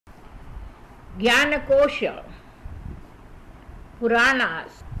Jnanakosha,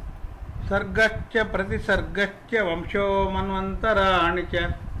 Puranas. Sargaccha pratisargaccha vamsho manvantaraani cha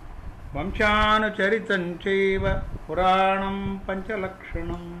vamshanucharitanchaiva Puranam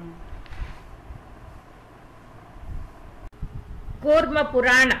Panchalakshanam. Kurma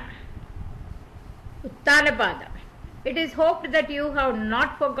Purana, Uttanapada. It is hoped that you have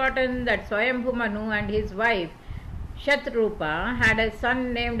not forgotten that Swayambhu Manu and his wife Shatrupa had a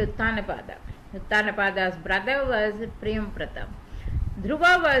son named Uttanapada. Uttanapada's brother was Priyamprata.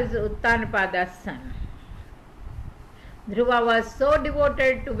 Dhruva was Uttanapada's son. Dhruva was so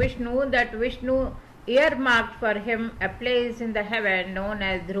devoted to Vishnu that Vishnu earmarked for him a place in the heaven known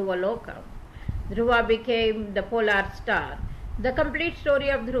as Dhruvaloka. Dhruva became the polar star. The complete story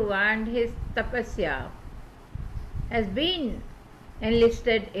of Dhruva and his tapasya has been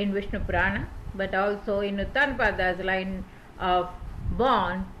enlisted in Vishnu Purana, but also in Uttanapada's line of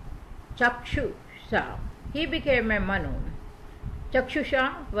born Chakshusha. He became a Manu.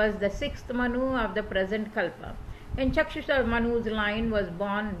 Chakshusha was the sixth Manu of the present Kalpa. In Chakshusha Manu's line was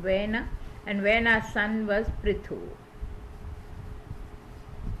born Vena, and Vena's son was Prithu.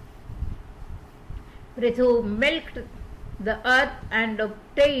 Prithu milked the earth and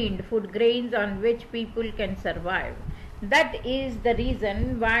obtained food grains on which people can survive. That is the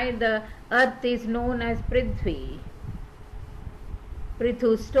reason why the earth is known as Prithvi.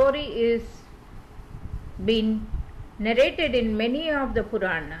 Prithu's story is been narrated in many of the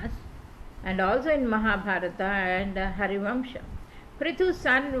Puranas and also in Mahabharata and Harivamsha. Prithu's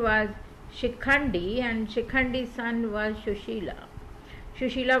son was Shikhandi and Shikhandi's son was Shushila.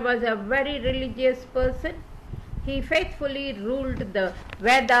 Shushila was a very religious person. He faithfully ruled the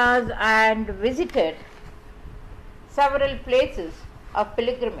Vedas and visited several places of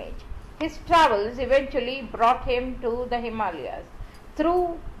pilgrimage. His travels eventually brought him to the Himalayas,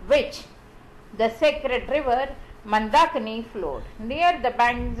 through which the sacred river Mandakini flowed. Near the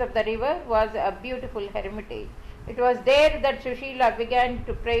banks of the river was a beautiful hermitage. It was there that Shushila began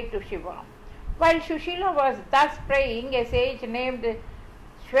to pray to Shiva. While Shushila was thus praying, a sage named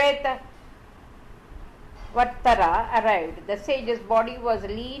Shweta Vattara arrived. The sage's body was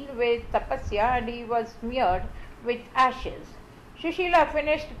lean with tapasya and he was smeared with ashes. Shushila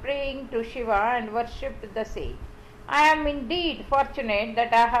finished praying to Shiva and worshipped the sage. I am indeed fortunate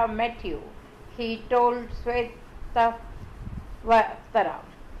that I have met you, he told Shweta Vattara.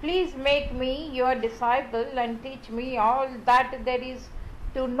 Please make me your disciple and teach me all that there is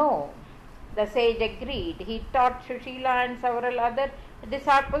to know. The sage agreed. He taught Shushila and several other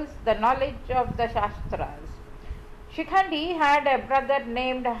disciples the knowledge of the Shastras. Shikhandi had a brother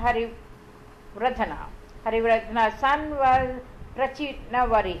named Harivardhana. Harivardhana's son was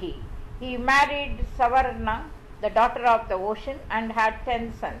Prachinavarihi. He married Savarna, the daughter of the ocean, and had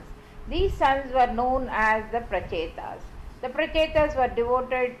 10 sons. These sons were known as the Prachetas. The Prachetas were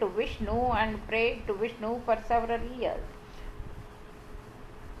devoted to Vishnu and prayed to Vishnu for several years.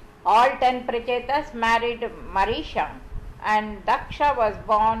 All 10 Prachetas married Marisha, and Daksha was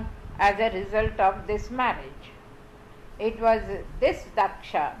born as a result of this marriage. It was this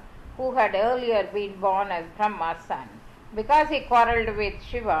Daksha who had earlier been born as Brahma's son. Because he quarrelled with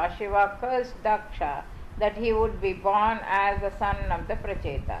Shiva, Shiva cursed Daksha that he would be born as the son of the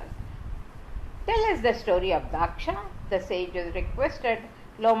Prachetas. Tell us the story of Daksha, the sages requested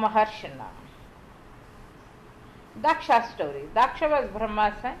Lomaharshana. Daksha's story. Daksha was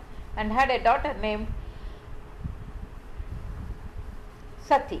Brahma's son and had a daughter named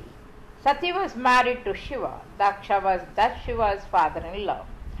Sati. Sati was married to Shiva. Daksha was thus Shiva's father-in-law.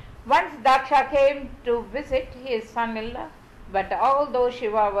 Once Daksha came to visit his son-in-law, but although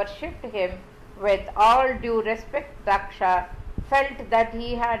Shiva worshipped him with all due respect, Daksha felt that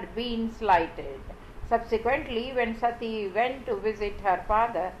he had been slighted. Subsequently, when Sati went to visit her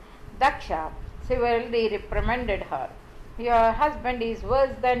father, Daksha severely reprimanded her. Your husband is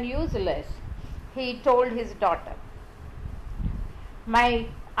worse than useless, he told his daughter. My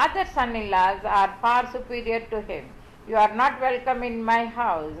other son-in-laws are far superior to him. You are not welcome in my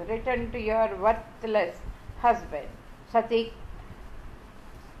house. Return to your worthless husband. Sati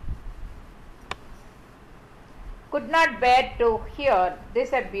could not bear to hear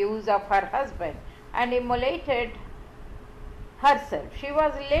this abuse of her husband and immolated herself. She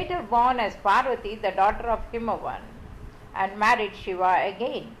was later born as Parvati, the daughter of Himavan, and married Shiva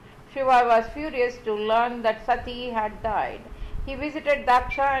again. Shiva was furious to learn that Sati had died. He visited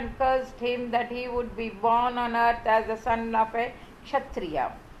Daksha and cursed him that he would be born on earth as the son of a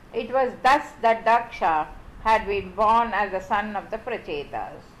Kshatriya. It was thus that Daksha had been born as the son of the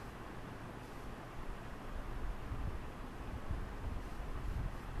Prachetas.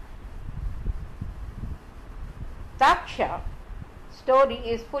 Daksha story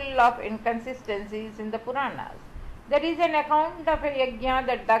is full of inconsistencies in the Puranas. There is an account of a yajna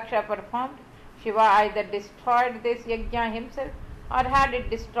that Daksha performed. Shiva either destroyed this yajna himself or had it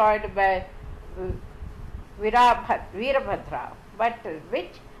destroyed by Virabhadra. But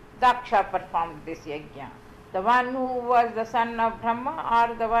which Daksha performed this yajna? The one who was the son of Brahma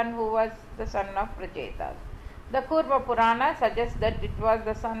or the one who was the son of Prachetas? The Kurma Purana suggests that it was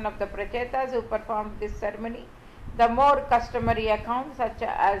the son of the Prachetas who performed this ceremony. The more customary account, such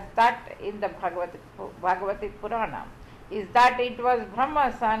as that in the Bhagavati Purana, is that it was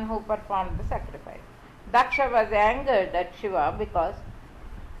Brahma's son who performed the sacrifice. Daksha was angered at Shiva because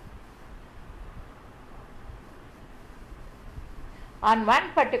on one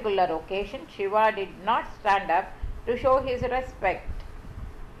particular occasion Shiva did not stand up to show his respect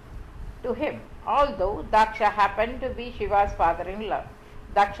to him, although Daksha happened to be Shiva's father-in-law.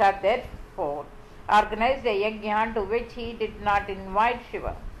 Daksha therefore organized a yajna to which he did not invite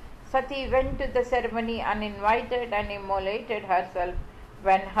Shiva. Sati went to the ceremony uninvited and immolated herself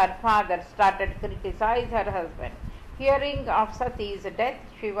when her father started to criticize her husband. Hearing of Sati's death,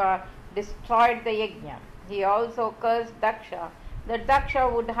 Shiva destroyed the yajna. He also cursed Daksha that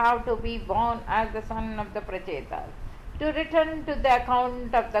Daksha would have to be born as the son of the Prachetas. To return to the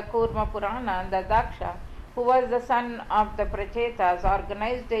account of the Kurma Purana, the Daksha, who was the son of the Prachetas,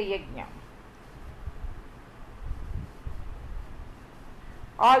 organized a yajna.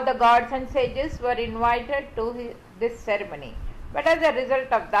 All the gods and sages were invited to this ceremony, but as a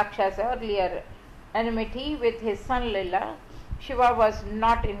result of Daksha's earlier enmity with his son Lila, Shiva was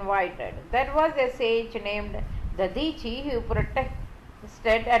not invited. There was a sage named Dadichi who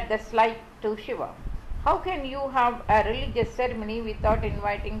protested at the slight to Shiva. How can you have a religious ceremony without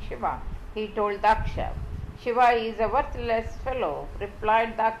inviting Shiva? He told Daksha. Shiva is a worthless fellow,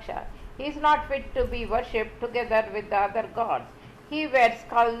 replied Daksha. He is not fit to be worshipped together with the other gods. He wears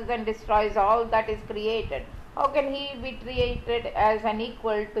skulls and destroys all that is created. How can he be treated as an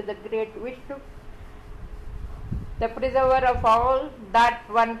equal to the great Vishnu, the preserver of all that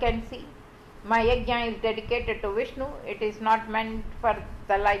one can see? My yajna is dedicated to Vishnu. It is not meant for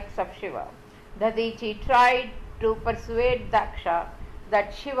the likes of Shiva. Dadichi tried to persuade Daksha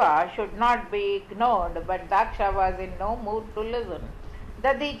that Shiva should not be ignored, but Daksha was in no mood to listen.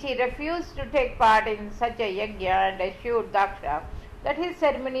 Dadichi refused to take part in such a yajna and assured Daksha that his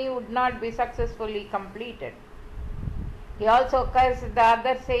ceremony would not be successfully completed. He also cursed the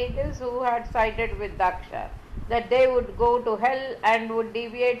other sages who had sided with Daksha, that they would go to hell and would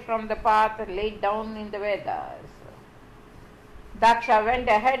deviate from the path laid down in the Vedas. Daksha went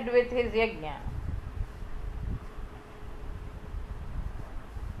ahead with his yajna.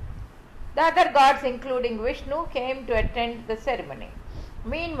 The other gods, including Vishnu, came to attend the ceremony.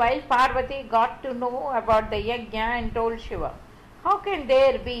 Meanwhile, Parvati got to know about the yajna and told Shiva, how can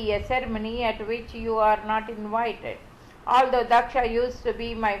there be a ceremony at which you are not invited? Although Daksha used to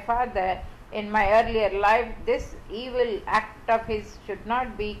be my father in my earlier life, this evil act of his should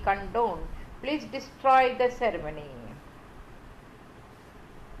not be condoned. Please destroy the ceremony.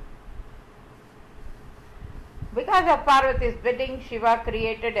 Because of Parvati's bidding, Shiva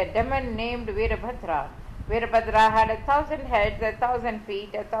created a demon named Virabhadra. Virabhadra had 1,000 heads, 1,000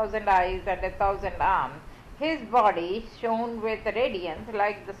 feet, 1,000 eyes, and 1,000 arms. His body shone with radiance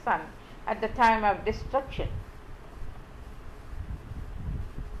like the sun at the time of destruction.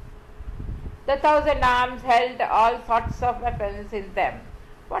 The 1,000 arms held all sorts of weapons in them.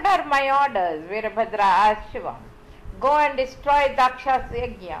 What are my orders? Virabhadra asked Shiva. Go and destroy Daksha's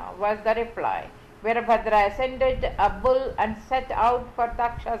yajna, was the reply. Virabhadra ascended a bull and set out for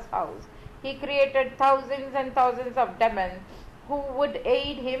Daksha's house. He created thousands and thousands of demons who would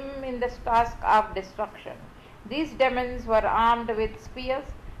aid him in this task of destruction. These demons were armed with spears,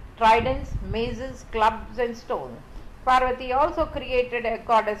 tridents, maces, clubs, and stones. Parvati also created a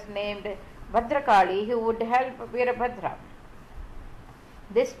goddess named Bhadrakali who would help Virabhadra.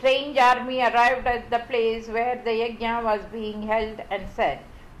 This strange army arrived at the place where the yajna was being held and said,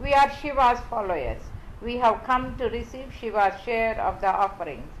 We are Shiva's followers. We have come to receive Shiva's share of the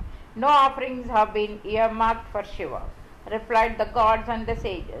offerings. No offerings have been earmarked for Shiva, replied the gods and the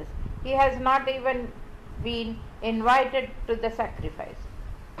sages. He has not even been invited to the sacrifice.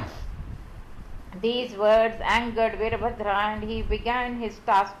 These words angered Virabhadra and he began his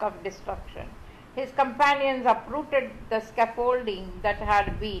task of destruction. His companions uprooted the scaffolding that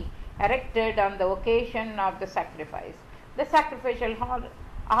had been erected on the occasion of the sacrifice. The sacrificial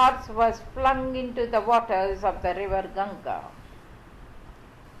horse was flung into the waters of the river Ganga.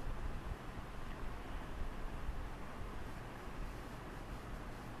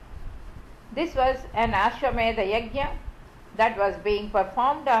 This was an Ashwamedha Yajna that was being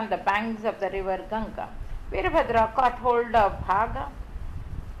performed on the banks of the river Ganga. Virabhadra caught hold of Bhaga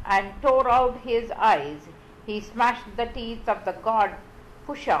and tore out his eyes. He smashed the teeth of the god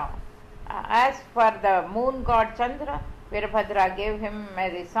Pusha. As for the moon god Chandra, Virabhadra gave him a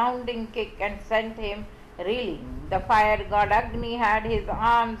resounding kick and sent him reeling. The fire god Agni had his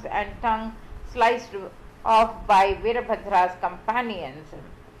arms and tongue sliced off by Virabhadra's companions.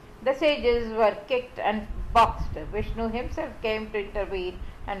 The sages were kicked and boxed. Vishnu himself came to intervene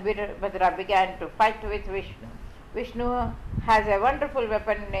and Virabhadra began to fight with Vishnu. Vishnu has a wonderful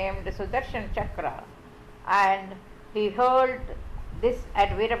weapon named Sudarshan Chakra and he hurled this at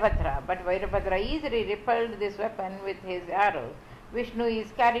Virabhadra, but Virabhadra easily repelled this weapon with his arrows. Vishnu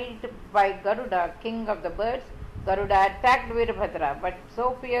is carried by Garuda, king of the birds. Garuda attacked Virabhadra, but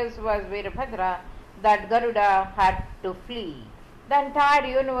so fierce was Virabhadra that Garuda had to flee. The entire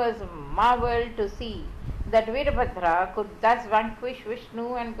universe marveled to see that Virabhadra could thus vanquish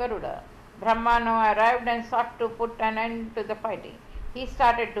Vishnu and Garuda. Brahma now arrived and sought to put an end to the fighting. He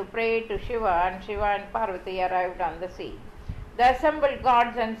started to pray to Shiva, and Shiva and Parvati arrived on the scene. The assembled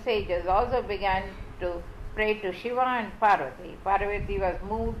gods and sages also began to pray to Shiva and Parvati. Parvati was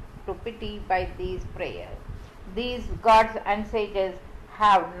moved to pity by these prayers. These gods and sages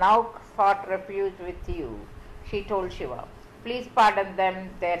have now sought refuge with you, she told Shiva. Please pardon them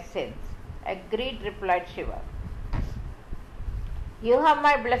their sins. Agreed, replied Shiva. You have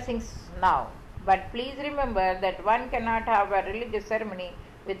my blessings now, but please remember that one cannot have a religious ceremony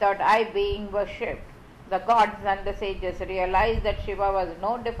without I being worshipped. The gods and the sages realized that Shiva was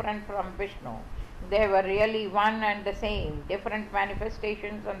no different from Vishnu. They were really one and the same, different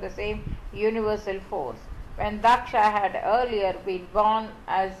manifestations of the same universal force. When Daksha had earlier been born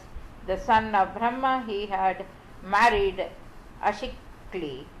as the son of Brahma, he had married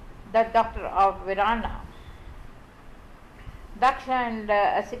Ashikli, the daughter of Purana. Daksha and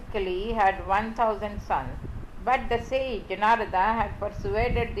Ashikli had 1,000 sons, but the sage Narada had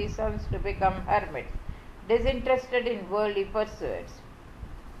persuaded these sons to become hermits, disinterested in worldly pursuits.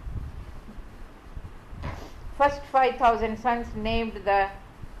 First 5,000 sons named the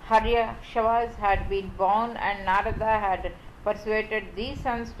Haryashavas had been born, and Narada had persuaded these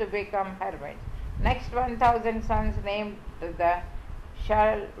sons to become hermits. Next 1,000 sons named the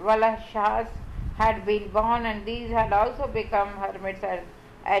Shalvalashas had been born, and these had also become hermits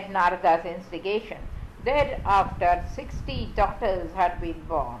at Narada's instigation. Thereafter 60 daughters had been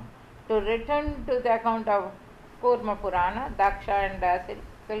born. To return to the account of Kurma Purana, Daksha and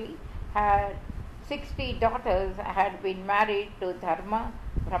Ashikli had 60 daughters had been married to Dharma,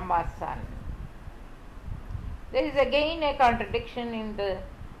 Brahma's son. There is again a contradiction in the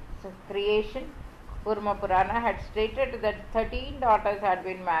creation. Kurma Purana had stated that 13 daughters had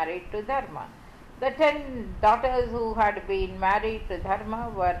been married to Dharma. The 10 daughters who had been married to Dharma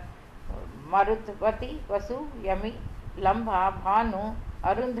were Marutvati, Vasu, Yami, Lambha, Bhanu,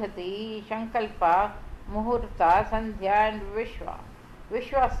 Arundhati, Shankalpa, Muhurta, Sandhya and Vishwa.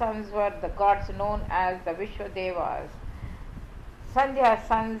 Vishwa's sons were the gods known as the Vishwadevas. Sandhya's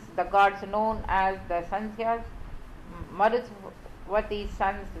sons, the gods known as the Sandhyas. Marutvati's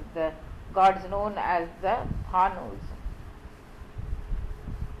sons, the gods known as the Bhanus.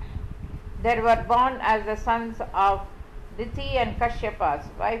 They were born as the sons of Diti and Kashyapa's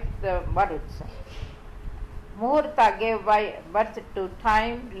wife, the Maruts. Muhurta gave birth to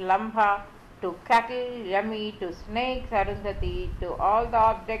time, Lambha to cattle, Yami to snakes, Arundhati to all the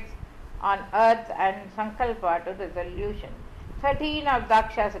objects on earth, and Sankalpa to resolution. 13 of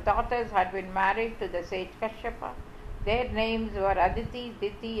Daksha's daughters had been married to the sage Kashyapa. Their names were Aditi,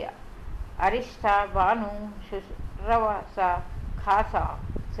 Diti, Arishta, Bhanu, Shravasa, Khasa,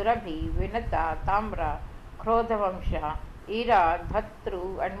 Surabhi, Vinata, Tamra, Krodhavamsha, Ira,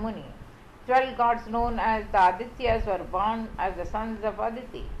 Dhatru and Muni. 12 gods known as the Adityas were born as the sons of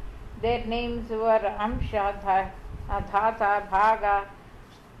Aditi. Their names were Amsha, Dhata, Bhaga,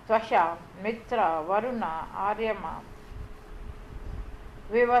 Tvasha, Mitra, Varuna, Aryama,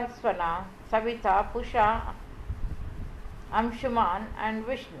 Vivasvana, Savita, Pusha, Amshuman and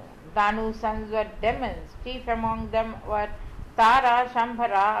Vishnu. Danu's sons were demons. Chief among them were Tara,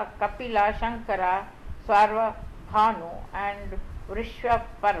 Shambhara, Kapila, Shankara, Swarva, Bhanu and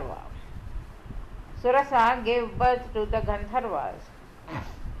Vrishwaparva. Surasa gave birth to the Gandharvas.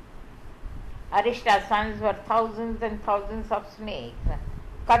 Arishta's sons were thousands and thousands of snakes.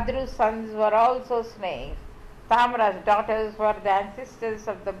 Kadru's sons were also snakes. Tamra's daughters were the ancestors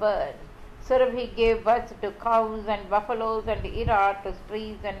of the birds. Surabhi gave birth to cows and buffaloes, and Ira to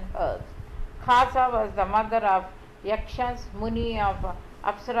trees and herbs. Khasa was the mother of Yakshas, Muni of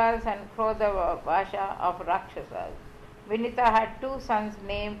Apsaras and Krodavasha of Rakshasas. Vinita had two sons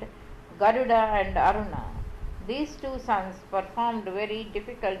named Garuda and Aruna. These two sons performed very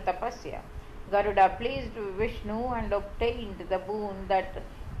difficult tapasya. Garuda pleased Vishnu and obtained the boon that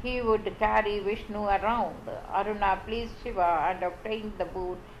he would carry Vishnu around. Aruna pleased Shiva and obtained the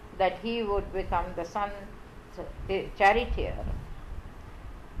boon that he would become the sun's charioteer.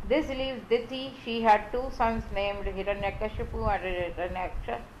 This leaves Diti. She had two sons named Hiranyakashipu and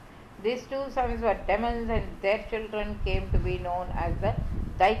Hiranyaksha. These two sons were demons and their children came to be known as the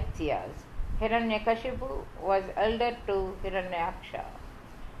Daityas. Hiranyakashipu was elder to Hiranyaksha.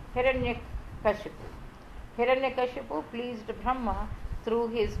 Hiranyakashipu. Hiranyakashipu pleased Brahma through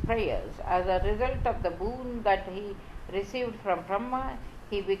his prayers. As a result of the boon that he received from Brahma,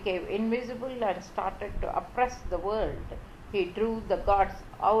 he became invisible and started to oppress the world. He drew the gods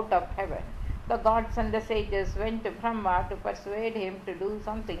out of heaven. The gods and the sages went to Brahma to persuade him to do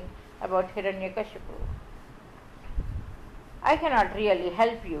something about Hiranyakashipu. I cannot really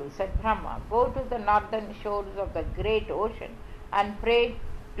help you, said Brahma. Go to the northern shores of the great ocean and pray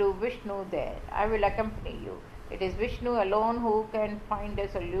to Vishnu there. I will accompany you. It is Vishnu alone who can find a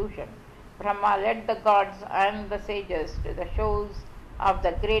solution. Brahma led the gods and the sages to the shores of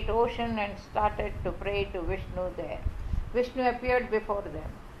the great ocean and started to pray to Vishnu there. Vishnu appeared before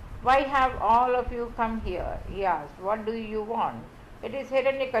them. Why have all of you come here? He asked. What do you want? It is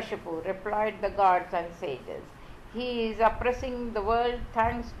Hiranyakashipu, replied the gods and sages. He is oppressing the world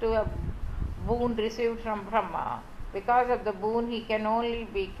thanks to a boon received from Brahma. Because of the boon, he can only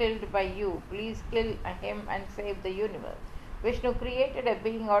be killed by you. Please kill him and save the universe. Vishnu created a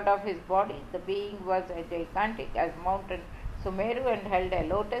being out of his body. The being was as gigantic as mountain Sumeru and held a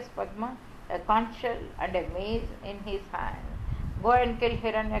lotus Padma, a conch shell and a mace in his hand. Go and kill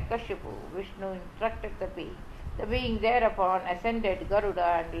Hiranyakashipu, Vishnu instructed the being. The being thereupon ascended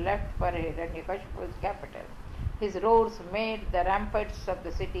Garuda and left for Hiranyakashipu's capital. His roars made the ramparts of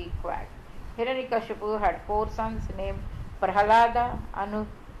the city quake. Hiranyakashipu had four sons named Prahalada,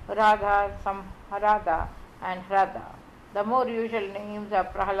 Anuradha, Samharada, and Hrada. The more usual names are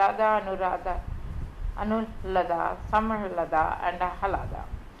Prahalada, Anulada, Samhalada, and Halada.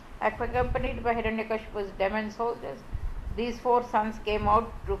 Accompanied by Hiranyakashipu's demon soldiers, these four sons came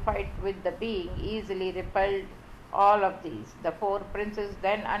out to fight with the being, easily repelled all of these. The four princes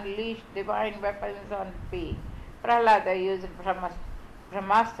then unleashed divine weapons on the being. Prahalada used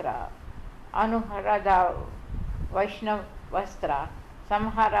Brahmastra, Anuradha Vaishnavastra,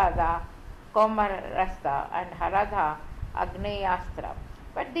 Samharada Komarastra, and Haradha Agneyastra.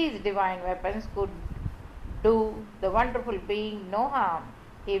 But these divine weapons could do the wonderful being no harm.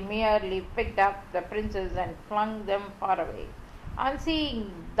 He merely picked up the princes and flung them far away. On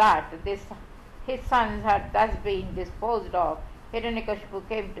seeing that his sons had thus been disposed of, Hiranyakashipu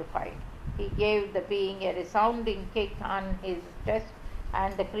came to fight. He gave the being a resounding kick on his chest,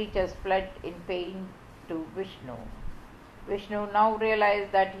 and the creatures fled in pain to Vishnu. Vishnu now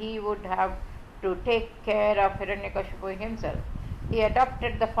realized that he would have to take care of Hiranyakashipu himself. He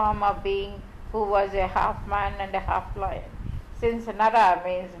adopted the form of being who was a half man and a half lion. Since Nara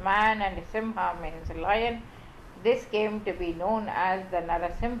means man and Simha means lion, this came to be known as the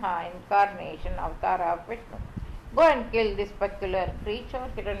Narasimha incarnation avatar of Vishnu. Go and kill this peculiar creature,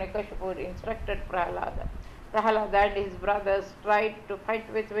 Hiranyakashipu instructed Prahalada. Prahalada and his brothers tried to fight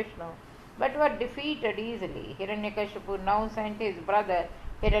with Vishnu, but were defeated easily. Hiranyakashipu now sent his brother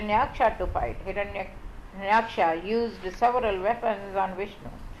Hiranyaksha to fight. Hiranyaksha used several weapons on Vishnu,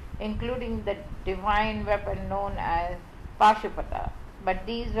 including the divine weapon known as Pashupata, but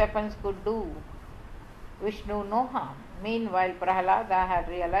these weapons could do Vishnu no harm. Meanwhile, Prahalada had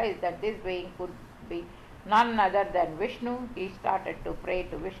realized that this being could be none other than Vishnu. He started to pray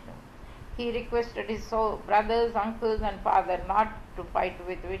to Vishnu. He requested his brothers, uncles, and father not to fight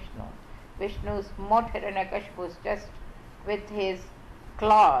with Vishnu. Vishnu smote Hiranyakashipu's chest with his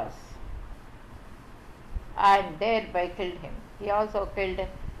claws and thereby killed him. He also killed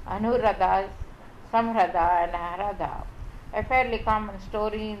Anuradha, Samhrada, and Haradha. A fairly common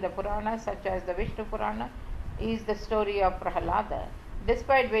story in the Purana, such as the Vishnu Purana, is the story of Prahalada.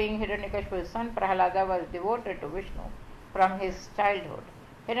 Despite being Hiranyakashipu's son, Prahalada was devoted to Vishnu from his childhood.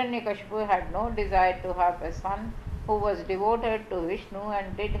 Hiranyakashipu had no desire to have a son who was devoted to Vishnu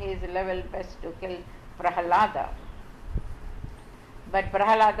and did his level best to kill Prahalada. But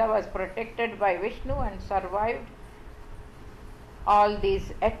Prahalada was protected by Vishnu and survived all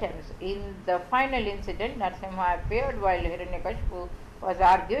these attempts. In the final incident, Narasimha appeared while Hiranyakashipu was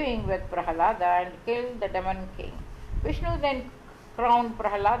arguing with Prahalada and killed the demon king. Vishnu then crowned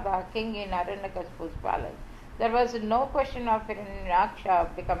Prahalada king in Hiranyakashipu's palace. There was no question of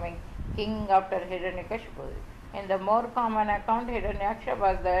Hiranyaksha becoming king after Hiranyakashipu. In the more common account, Hiranyaksha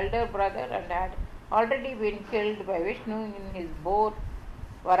was the elder brother and had already been killed by Vishnu in his boar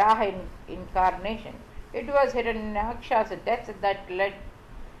Varaha incarnation. It was Hiranyaksha's death that led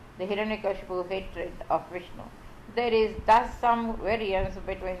the Hiranyakashipu hatred of Vishnu. There is thus some variance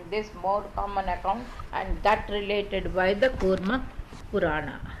between this more common account and that related by the Kurma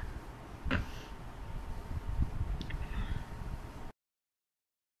Purana.